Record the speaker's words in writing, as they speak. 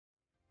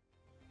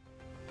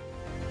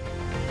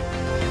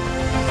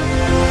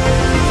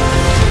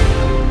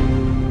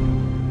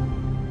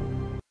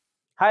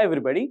Hi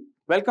everybody,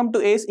 welcome to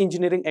ACE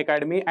Engineering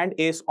Academy and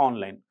ACE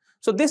Online.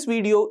 So this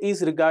video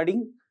is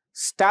regarding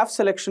Staff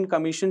Selection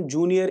Commission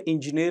Junior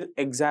Engineer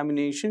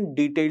Examination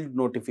Detailed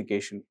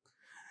Notification.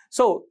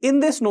 So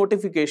in this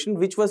notification,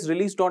 which was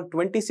released on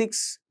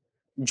 26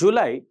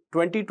 July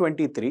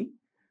 2023,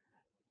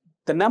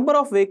 the number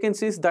of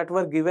vacancies that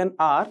were given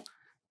are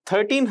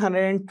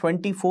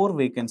 1324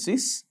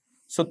 vacancies.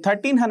 So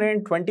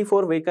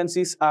 1324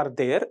 vacancies are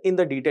there in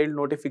the detailed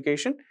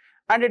notification,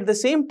 and at the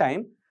same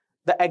time,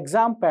 the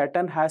exam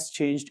pattern has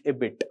changed a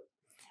bit.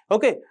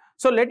 Okay,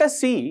 so let us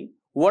see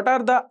what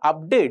are the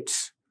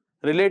updates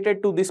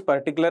related to this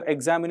particular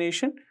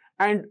examination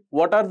and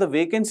what are the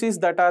vacancies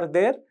that are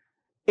there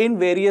in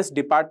various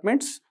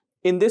departments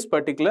in this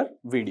particular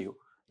video.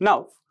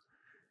 Now,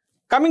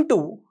 coming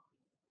to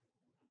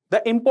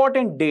the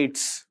important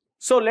dates.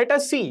 So let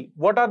us see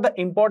what are the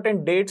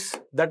important dates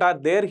that are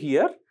there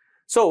here.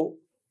 So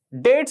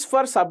dates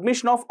for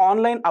submission of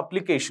online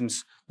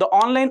applications. The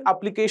online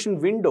application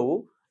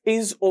window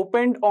is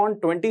opened on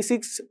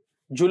 26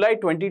 July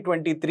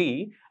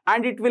 2023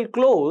 and it will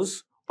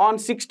close on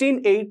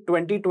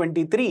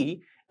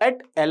 16/8/2023 at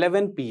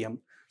 11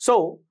 p.m.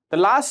 So the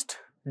last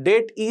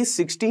date is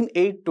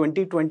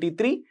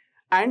 16/8/2023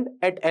 and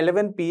at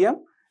 11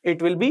 p.m.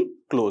 it will be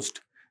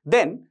closed.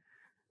 Then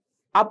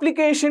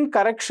application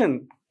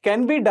correction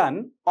can be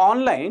done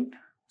online.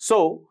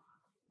 So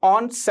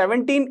on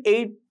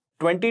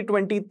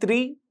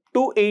 17/8/2023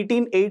 to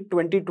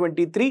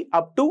 18/8/2023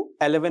 up to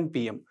 11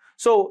 p.m.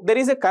 So there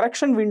is a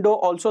correction window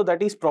also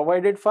that is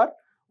provided for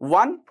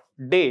 1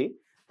 day,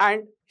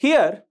 and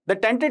here the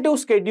tentative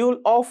schedule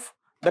of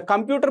the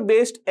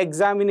computer-based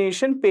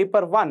examination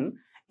paper 1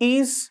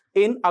 is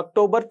in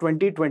October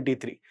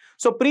 2023.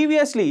 So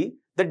previously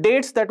the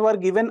dates that were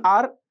given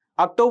are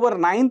October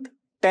 9th,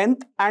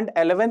 10th and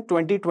 11th,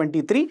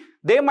 2023.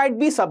 They might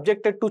be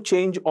subjected to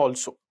change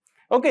also.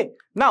 Okay,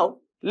 now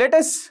let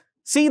us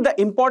see the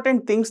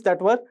important things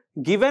that were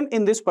given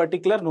in this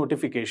particular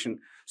notification.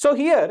 So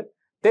here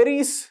there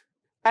is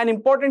an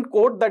important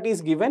quote that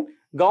is given: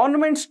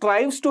 government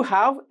strives to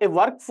have a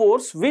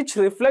workforce which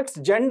reflects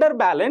gender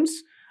balance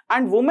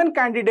and women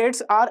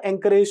candidates are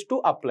encouraged to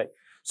apply.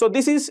 So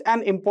this is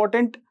an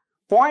important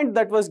point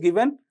that was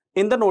given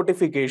in the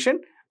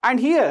notification, and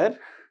here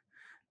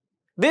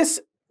this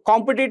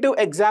competitive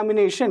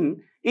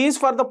examination is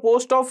for the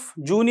post of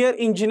junior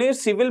engineer,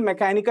 civil,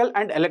 mechanical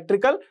and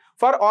electrical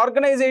for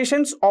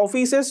organizations,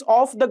 offices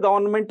of the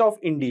Government of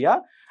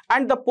India,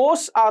 and the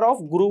posts are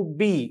of Group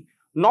B,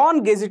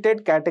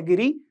 non-gazetted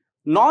category,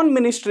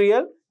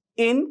 non-ministerial,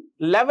 in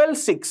level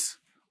 6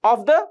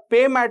 of the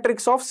pay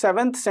matrix of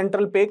 7th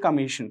Central Pay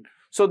Commission.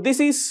 So this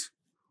is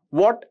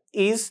what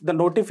is the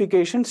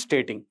notification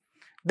stating.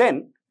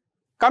 Then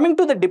coming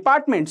to the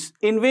departments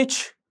in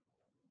which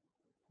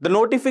the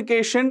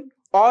notification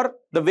or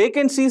the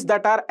vacancies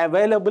that are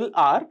available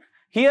are,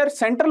 here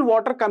Central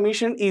Water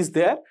Commission is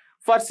there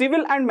for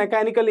civil and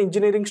mechanical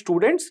engineering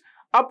students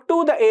up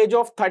to the age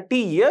of 30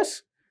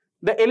 years.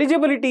 The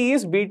eligibility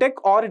is BTech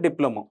or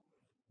diploma.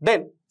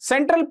 Then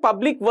Central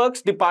Public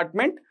Works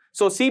Department,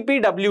 so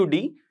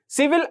CPWD,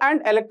 civil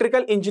and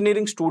electrical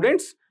engineering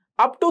students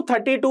up to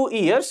 32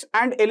 years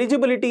and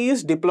eligibility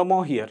is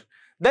diploma here.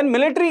 Then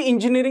Military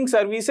Engineering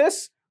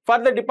Services for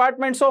the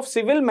departments of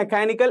civil,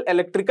 mechanical,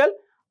 electrical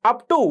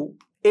up to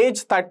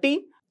age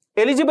 30.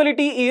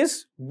 Eligibility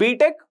is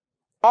BTech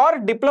or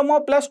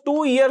diploma plus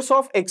 2 years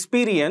of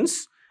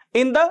experience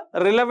in the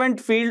relevant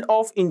field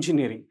of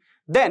engineering.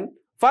 Then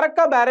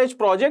Farakka Barrage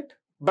Project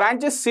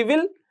branches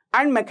civil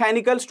and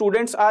mechanical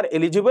students are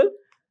eligible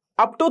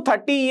up to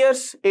 30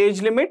 years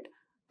age limit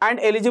and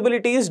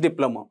eligibility is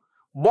diploma.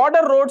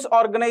 Border Roads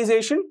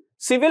Organization,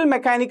 civil,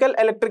 mechanical,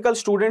 electrical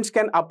students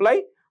can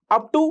apply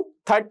up to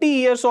 30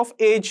 years of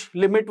age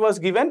limit was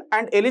given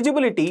and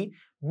eligibility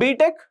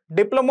BTech,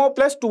 diploma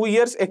plus 2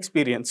 years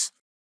experience.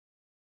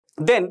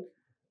 Then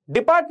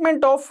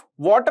Department of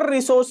Water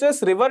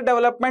Resources, River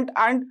Development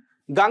and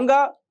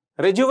Ganga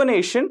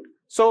Rejuvenation.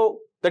 So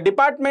the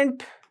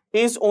department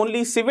is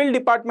only civil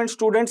department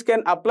students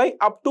can apply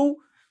up to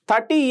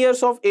 30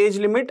 years of age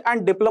limit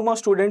and diploma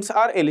students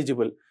are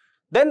eligible.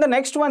 Then the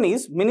next one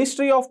is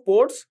Ministry of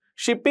Ports,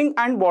 Shipping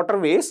and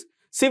Waterways.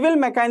 Civil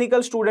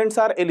mechanical students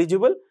are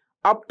eligible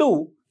up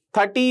to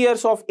 30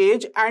 years of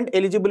age and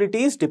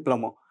eligibility is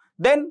diploma.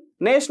 Then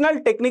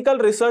National Technical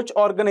Research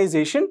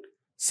Organization,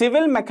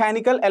 civil,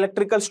 mechanical,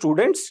 electrical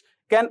students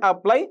can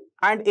apply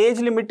and age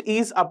limit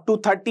is up to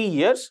 30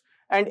 years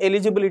and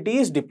eligibility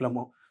is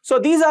diploma. So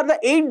these are the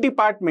 8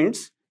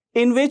 departments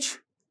in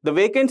which the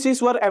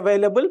vacancies were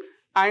available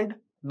and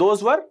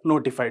those were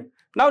notified.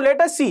 Now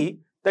let us see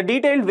the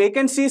detailed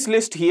vacancies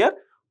list here.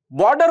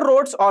 Border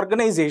Roads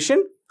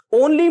Organization,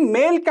 only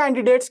male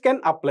candidates can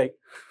apply.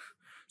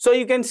 So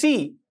you can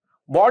see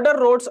Border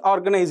Roads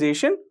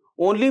Organization,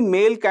 only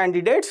male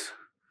candidates,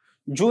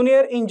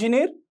 junior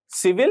engineer,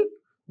 civil,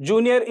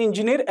 junior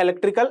engineer,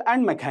 electrical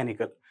and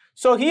mechanical.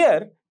 So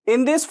here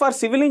in this for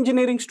civil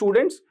engineering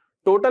students,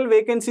 total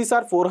vacancies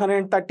are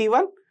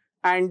 431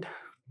 and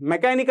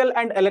mechanical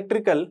and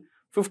electrical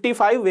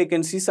 55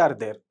 vacancies are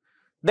there.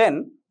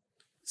 Then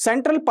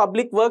Central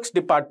Public Works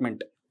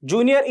Department,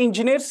 Junior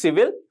Engineer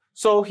Civil.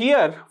 So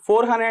here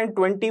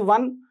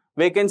 421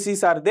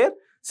 vacancies are there.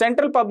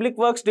 Central Public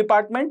Works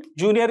Department,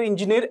 Junior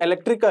Engineer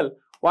Electrical,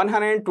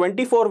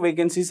 124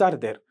 vacancies are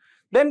there.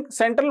 Then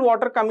Central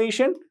Water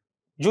Commission,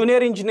 Junior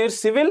Engineer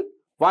Civil,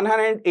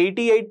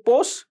 188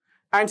 posts,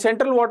 and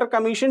Central Water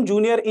Commission,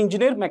 Junior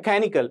Engineer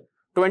Mechanical,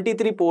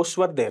 23 posts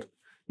were there.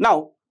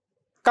 Now,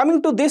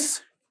 coming to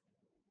this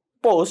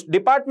post,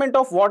 Department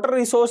of Water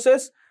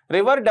Resources,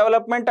 River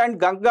Development and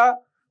Ganga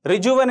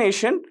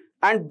Rejuvenation,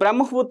 and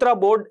Brahmaputra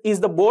Board is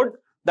the board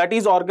that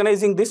is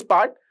organizing this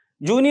part.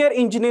 Junior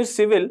Engineer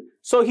Civil,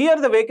 so here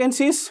the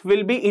vacancies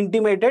will be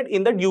intimated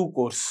in the due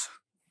course.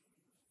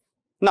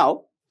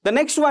 Now, the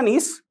next one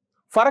is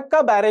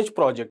Farakka Barrage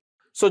Project.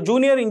 So,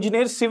 Junior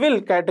Engineer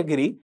Civil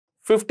category,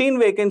 15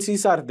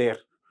 vacancies are there.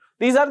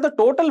 These are the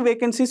total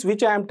vacancies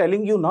which I am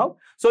telling you now.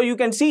 So, you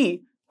can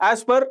see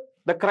as per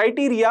the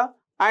criteria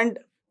and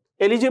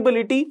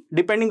eligibility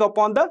depending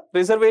upon the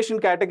reservation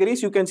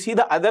categories, you can see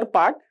the other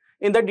part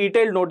in the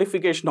detailed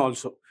notification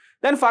also.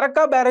 Then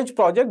Farakka Barrage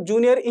Project,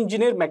 Junior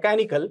Engineer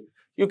Mechanical,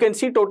 you can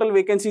see total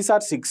vacancies are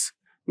 6.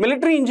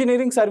 Military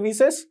Engineering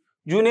Services,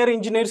 Junior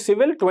Engineer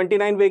Civil,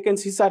 29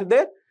 vacancies are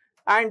there,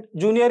 and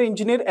Junior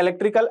Engineer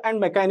Electrical and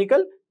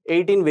Mechanical,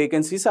 18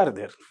 vacancies are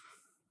there.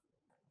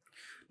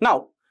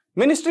 Now,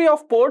 Ministry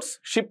of Ports,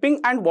 Shipping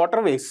and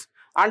Waterways,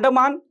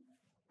 Andaman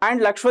and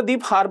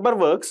Lakshadweep Harbour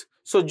Works,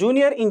 so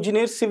Junior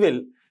Engineer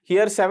Civil,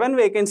 here 7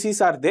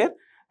 vacancies are there,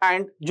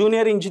 and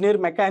Junior Engineer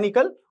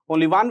Mechanical,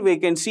 only 1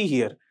 vacancy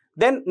here.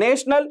 Then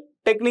National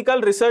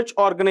Technical Research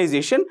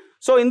Organization.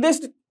 So in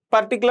this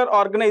particular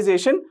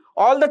organization,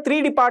 all the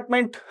 3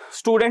 department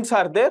students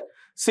are there,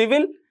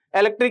 civil,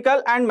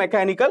 electrical and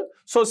mechanical.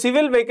 So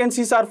civil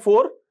vacancies are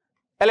 4,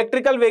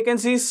 electrical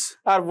vacancies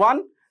are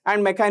 1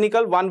 and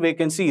mechanical 1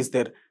 vacancy is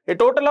there. A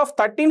total of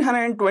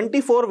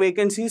 1324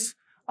 vacancies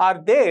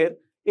are there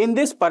in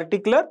this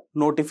particular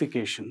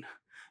notification.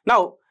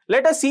 Now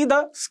let us see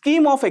the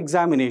scheme of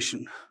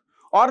examination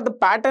or the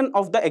pattern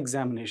of the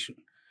examination.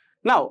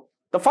 Now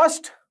the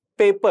first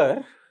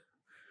paper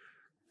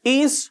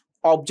is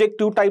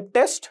objective type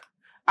test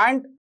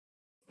and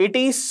it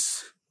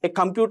is a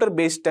computer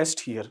based test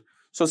here.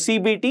 So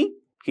CBT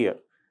here.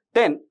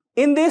 Then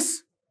in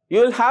this you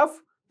will have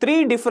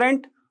 3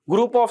 different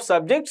group of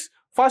subjects.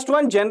 First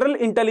one, general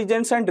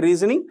intelligence and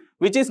reasoning,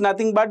 which is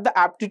nothing but the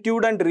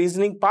aptitude and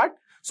reasoning part.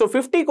 So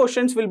 50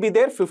 questions will be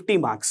there, 50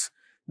 marks.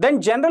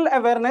 Then general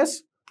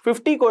awareness,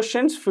 50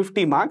 questions,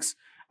 50 marks.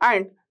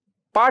 And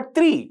part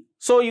 3,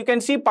 so you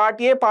can see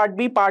part A, part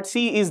B, part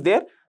C is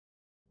there.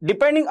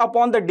 Depending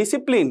upon the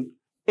discipline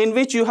in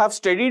which you have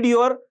studied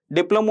your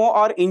diploma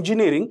or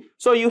engineering,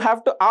 so you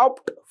have to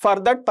opt for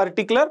that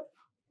particular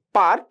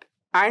part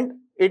and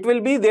it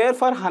will be there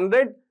for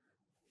 100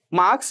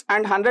 marks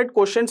and 100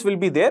 questions will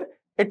be there.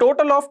 A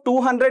total of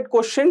 200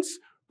 questions,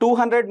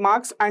 200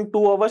 marks and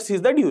 2 hours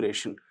is the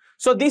duration.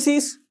 So this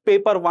is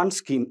paper 1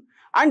 scheme.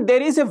 And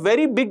there is a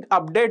very big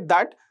update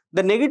that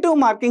the negative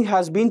marking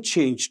has been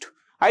changed.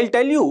 I'll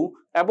tell you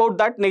about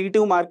that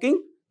negative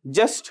marking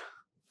just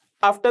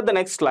after the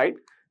next slide.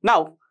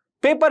 Now,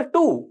 paper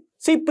 2.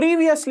 See,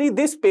 previously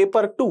this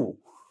paper 2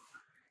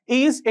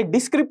 is a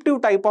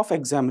descriptive type of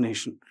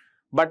examination.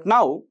 But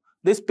now,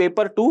 this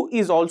paper 2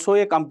 is also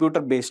a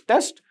computer-based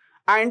test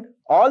and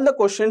all the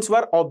questions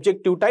were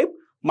objective type,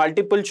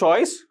 multiple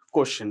choice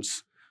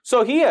questions.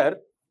 So here,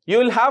 you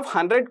will have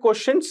 100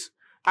 questions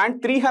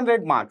and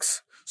 300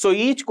 marks. So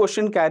each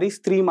question carries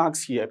 3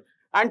 marks here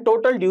and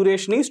total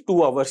duration is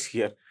 2 hours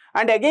here.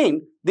 And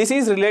again, this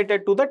is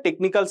related to the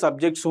technical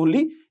subjects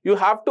only. You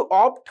have to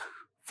opt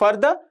for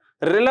the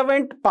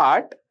relevant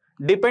part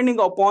depending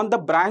upon the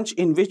branch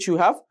in which you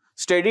have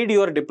studied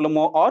your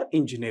diploma or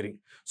engineering.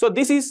 So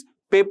this is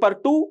paper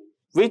 2,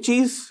 which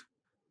is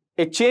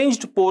a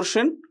changed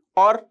portion,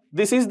 or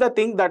this is the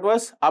thing that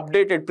was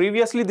updated.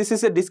 Previously, this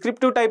is a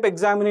descriptive type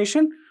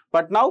examination,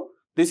 but now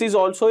this is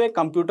also a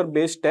computer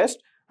based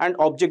test and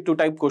objective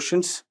type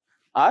questions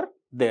are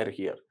there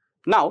here.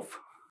 Now,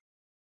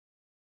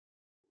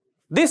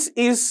 this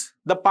is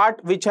the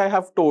part which I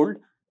have told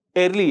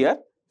earlier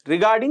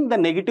regarding the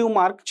negative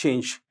mark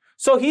change.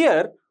 So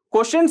here,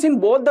 questions in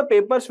both the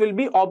papers will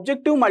be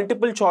objective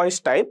multiple choice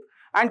type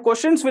and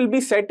questions will be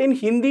set in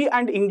Hindi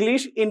and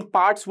English in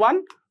parts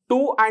 1,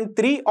 2 and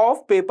 3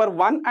 of paper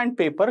 1 and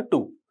paper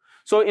 2.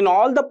 So in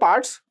all the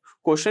parts,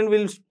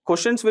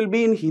 questions will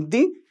be in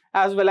Hindi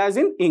as well as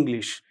in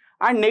English.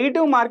 And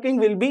negative marking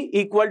will be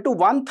equal to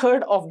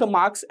 1/3 of the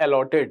marks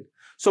allotted.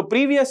 So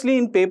previously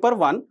in paper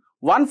 1,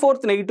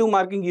 1/4 negative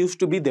marking used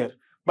to be there.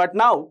 But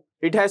now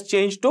it has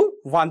changed to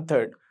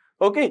 1/3.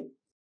 Okay.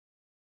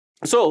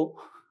 So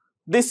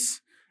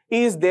this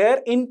is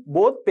there in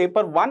both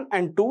paper 1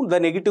 and 2, the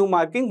negative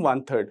marking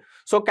 1/3.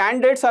 So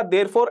candidates are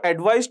therefore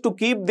advised to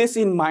keep this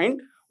in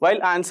mind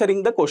while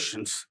answering the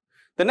questions.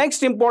 The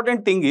next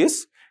important thing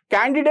is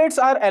candidates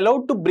are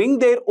allowed to bring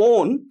their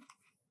own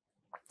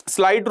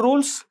slide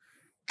rules,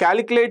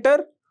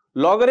 calculator,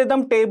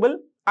 logarithm table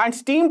and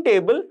steam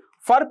table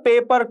for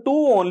paper 2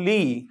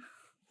 only.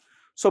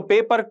 So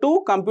paper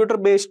 2 computer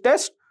based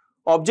test,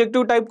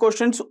 objective type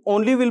questions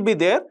only will be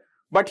there,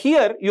 but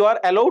here you are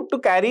allowed to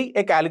carry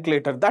a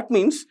calculator. That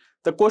means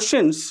the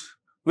questions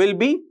will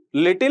be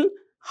little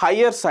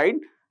higher side,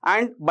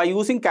 and by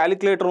using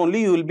calculator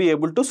only you will be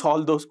able to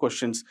solve those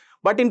questions.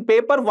 But in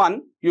paper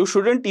 1 you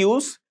shouldn't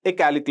use a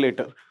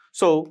calculator.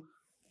 So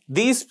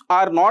these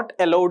are not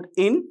allowed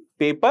in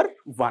paper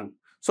 1.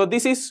 So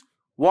this is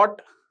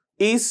what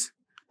is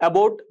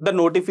about the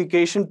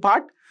notification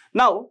part.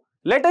 Now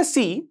let us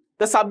see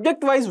the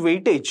subject-wise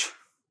weightage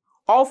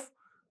of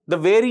the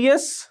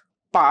various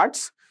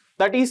parts,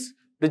 that is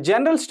the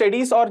general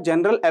studies or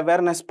general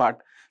awareness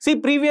part. See,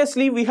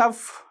 previously we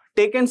have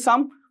taken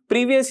some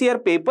previous year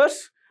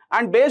papers,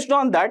 and based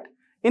on that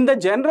in the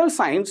general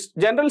science,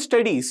 general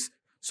studies,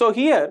 so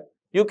here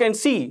you can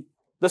see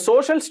the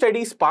social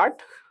studies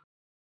part,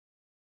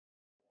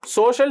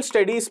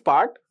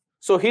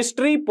 so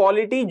history,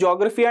 polity,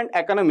 geography and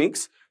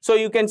economics. So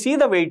you can see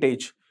the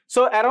weightage.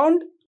 So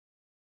around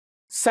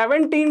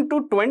 17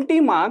 to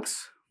 20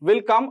 marks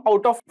will come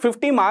out of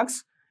 50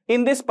 marks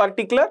in this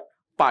particular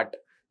part.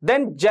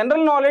 Then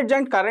general knowledge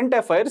and current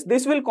affairs,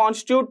 this will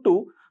constitute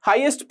to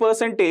highest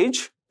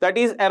percentage, that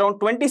is around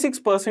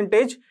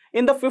 26%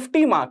 in the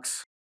 50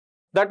 marks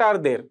that are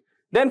there.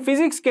 Then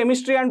physics,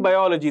 chemistry and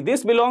biology,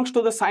 this belongs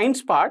to the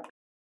science part.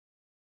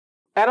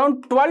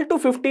 Around 12 to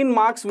 15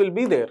 marks will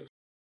be there.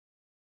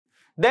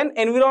 Then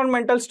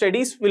environmental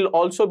studies will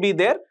also be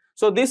there.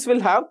 So this will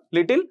have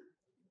little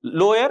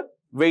lower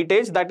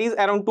weightage, that is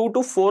around 2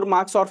 to 4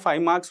 marks or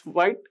 5 marks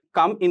might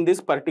come in this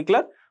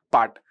particular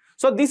part.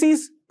 So this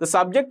is the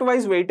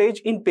subject-wise weightage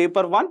in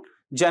paper 1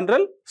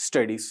 general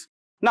studies.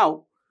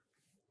 Now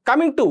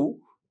coming to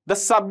the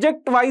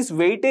subject-wise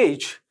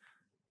weightage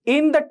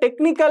in the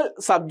technical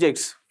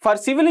subjects for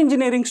civil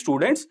engineering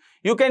students,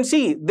 you can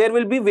see there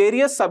will be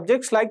various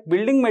subjects like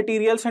building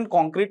materials and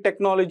concrete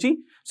technology.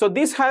 So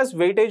this has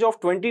weightage of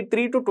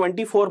 23 to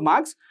 24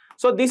 marks.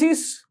 So this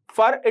is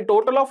for a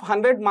total of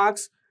 100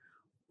 marks.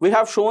 We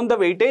have shown the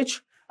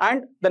weightage,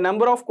 and the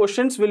number of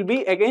questions will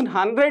be again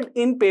 100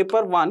 in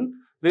paper 1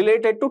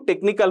 related to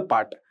technical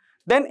part.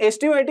 Then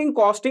estimating,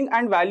 costing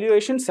and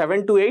valuation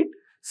 7 to 8,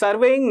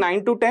 surveying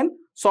 9 to 10,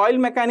 soil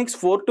mechanics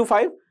 4 to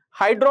 5,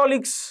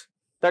 hydraulics,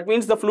 that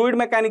means the fluid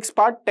mechanics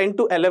part 10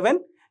 to 11,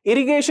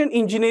 irrigation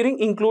engineering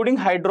including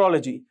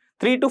hydrology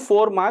 3 to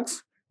 4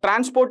 marks,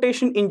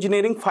 transportation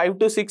engineering 5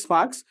 to 6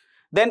 marks,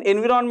 then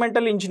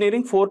environmental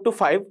engineering 4 to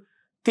 5,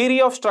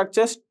 theory of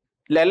structures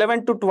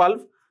 11 to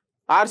 12,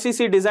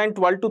 RCC design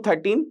 12 to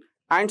 13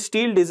 and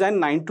steel design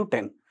 9 to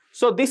 10.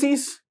 So this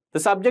is the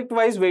subject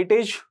wise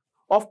weightage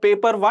of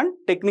paper 1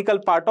 technical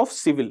part of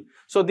civil.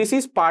 So this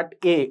is part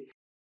A,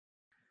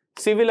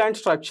 civil and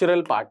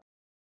structural part.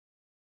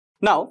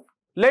 Now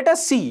let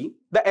us see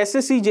the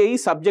SSC JEE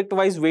subject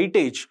wise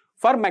weightage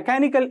for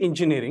mechanical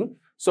engineering.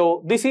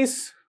 So this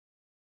is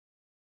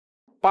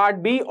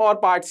part B or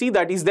part C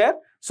that is there.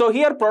 So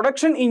here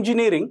production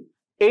engineering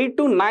 8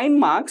 to 9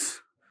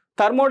 marks,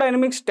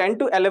 thermodynamics 10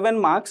 to 11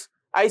 marks,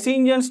 IC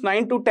engines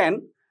 9 to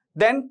 10,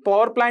 then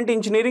power plant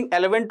engineering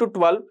 11 to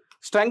 12,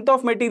 strength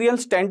of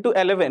materials 10 to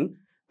 11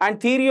 and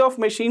theory of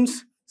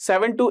machines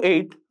 7 to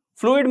 8,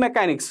 fluid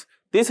mechanics,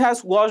 this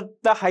has got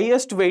the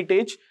highest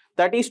weightage,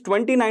 that is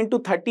 29 to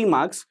 30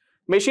 marks,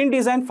 machine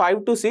design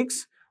 5 to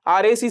 6,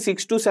 RAC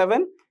 6 to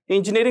 7,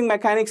 engineering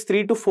mechanics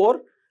 3 to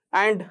 4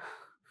 and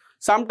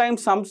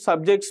sometimes some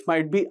subjects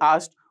might be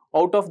asked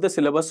out of the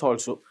syllabus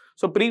also.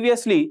 So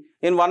previously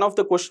in one of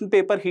the question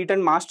paper heat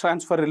and mass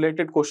transfer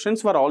related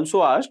questions were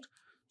also asked.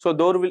 So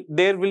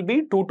there will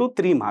be 2 to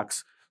 3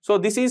 marks. So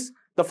this is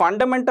the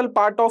fundamental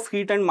part of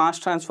heat and mass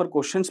transfer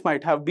questions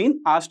might have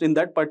been asked in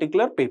that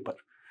particular paper.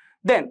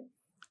 Then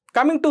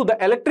coming to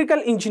the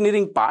electrical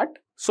engineering part.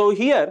 So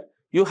here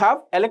you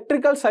have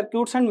electrical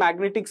circuits and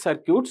magnetic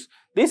circuits.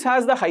 This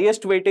has the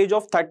highest weightage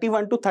of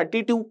 31 to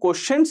 32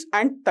 questions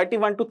and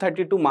 31 to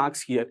 32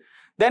 marks here.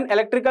 Then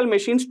electrical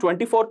machines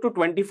 24 to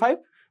 25,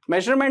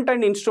 measurement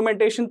and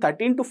instrumentation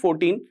 13 to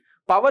 14,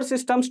 power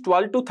systems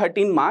 12 to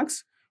 13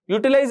 marks,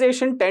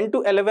 utilization 10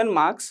 to 11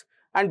 marks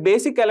and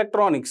basic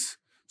electronics,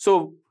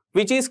 so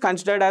which is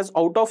considered as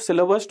out of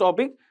syllabus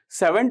topic,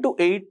 7 to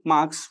 8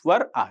 marks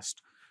were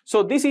asked.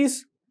 So this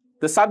is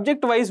the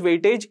subject wise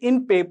weightage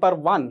in paper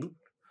 1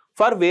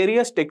 for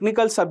various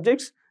technical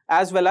subjects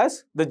as well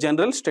as the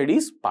general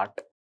studies part.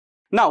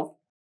 Now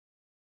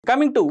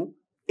coming to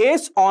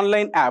ACE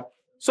online app.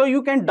 So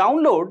you can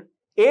download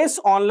ACE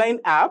online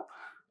app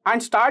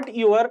and start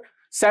your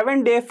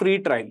 7-day free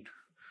trial.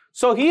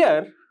 So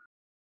here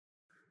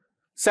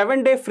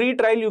 7-day free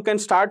trial you can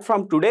start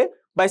from today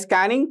by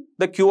scanning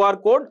the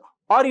QR code,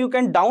 or you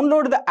can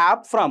download the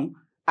app from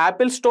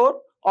Apple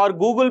Store or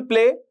Google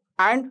Play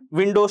and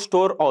Windows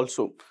Store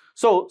also.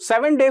 So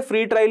 7-day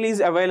free trial is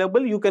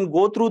available. You can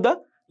go through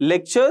the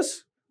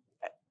lectures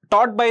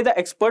taught by the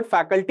expert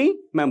faculty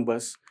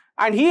members.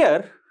 And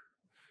here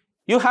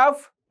you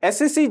have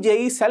SSC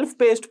JEE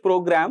self-paced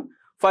program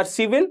for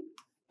civil,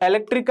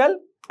 electrical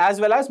as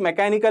well as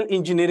mechanical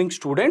engineering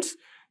students.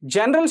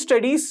 General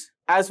studies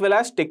as well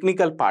as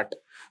technical part.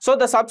 So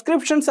the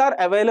subscriptions are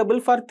available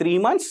for 3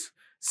 months,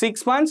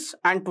 6 months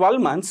and 12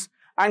 months,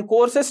 and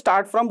courses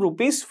start from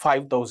rupees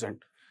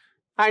 5,000.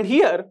 And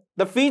here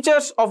the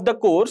features of the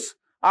course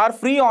are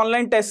free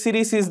online test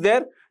series is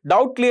there,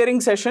 doubt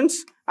clearing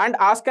sessions and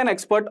ask an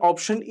expert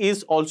option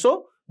is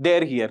also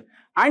there here.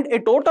 And a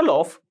total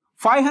of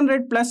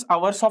 500 plus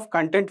hours of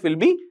content will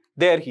be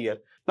there here.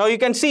 Now you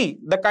can see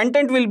the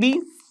content will be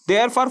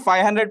there for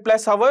 500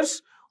 plus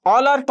hours.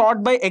 All are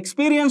taught by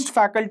experienced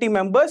faculty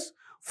members.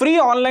 Free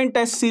online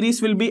test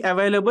series will be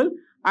available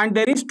and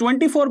there is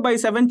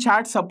 24/7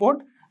 chat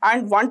support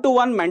and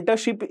one-to-one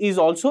mentorship is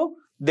also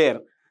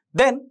there.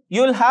 Then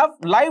you will have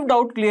live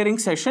doubt clearing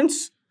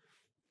sessions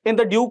in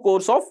the due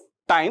course of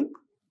time.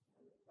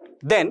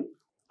 Then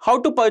how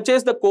to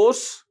purchase the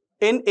course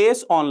in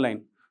ACE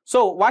Online.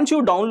 So once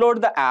you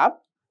download the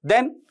app,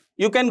 then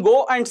you can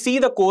go and see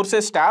the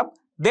courses tab.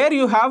 There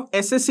you have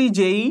SSC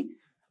JE,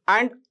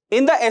 and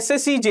in the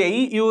SSC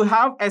JE you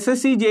have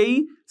SSC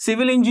JE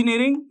Civil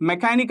Engineering,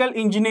 Mechanical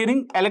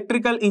Engineering,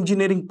 Electrical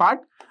Engineering part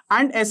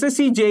and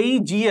SSC JE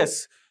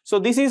GS. So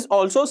this is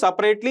also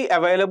separately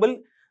available.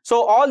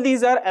 So all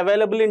these are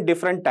available in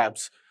different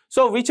tabs.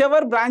 So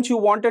whichever branch you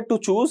wanted to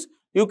choose,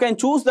 you can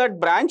choose that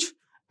branch,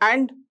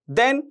 and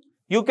then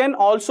you can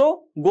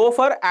also go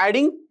for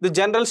adding the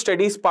general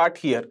studies part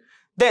here.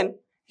 Then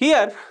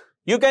here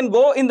you can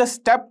go in the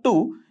step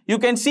 2, you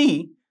can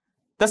see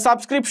the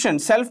subscription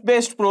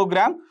self-based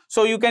program.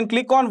 So you can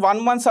click on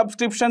 1 month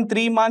subscription,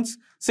 3 months,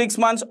 6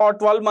 months or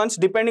 12 months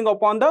depending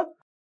upon the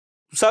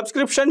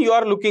subscription you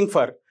are looking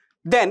for.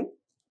 Then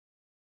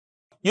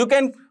you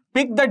can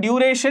pick the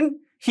duration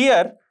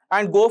here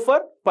and go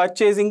for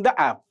purchasing the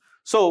app.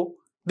 So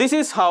this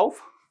is how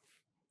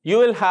you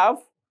will have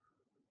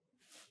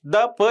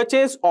the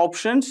purchase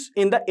options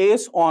in the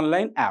ACE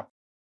Online app.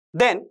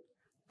 Then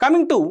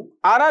coming to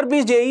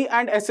RRB JE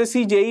and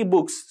SSC JE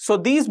books. So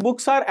these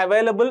books are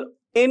available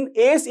in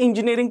ACE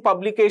Engineering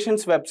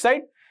Publications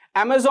website,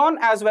 Amazon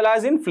as well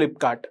as in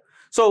Flipkart.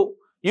 So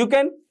you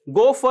can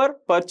go for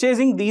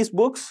purchasing these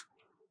books.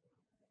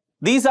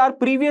 These are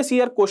previous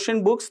year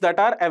question books that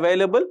are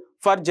available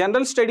for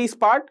general studies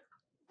part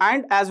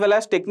and as well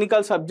as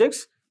technical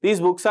subjects. These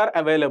books are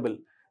available.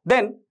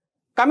 Then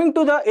coming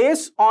to the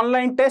ACE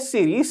Online Test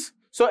Series.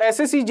 So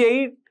SSC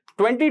JE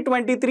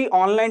 2023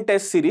 Online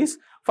Test Series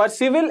for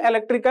Civil,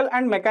 Electrical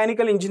and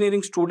Mechanical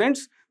Engineering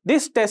students.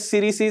 This test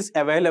series is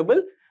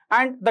available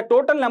and the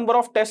total number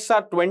of tests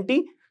are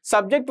 20,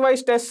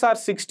 subject-wise tests are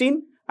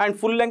 16 and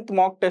full-length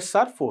mock tests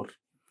are 4.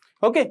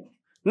 Okay.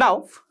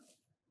 Now,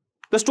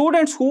 the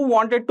students who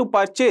wanted to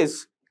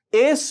purchase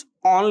ACE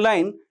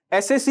Online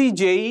SSC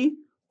JE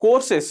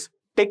courses,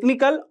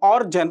 technical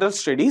or general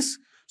studies,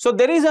 so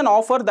there is an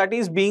offer that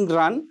is being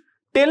run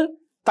till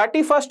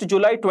 31st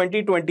July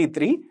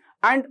 2023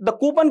 and the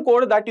coupon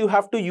code that you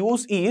have to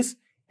use is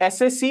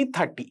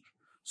SSC30.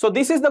 So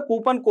this is the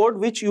coupon code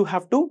which you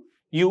have to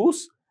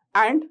use,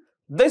 and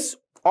this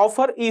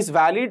offer is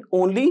valid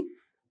only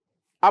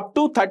up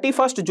to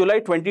 31st July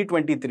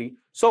 2023.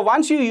 So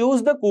once you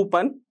use the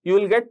coupon, you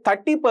will get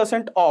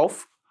 30%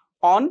 off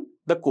on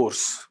the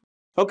course.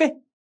 Okay.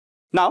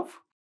 Now,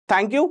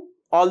 thank you.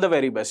 All the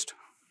very best.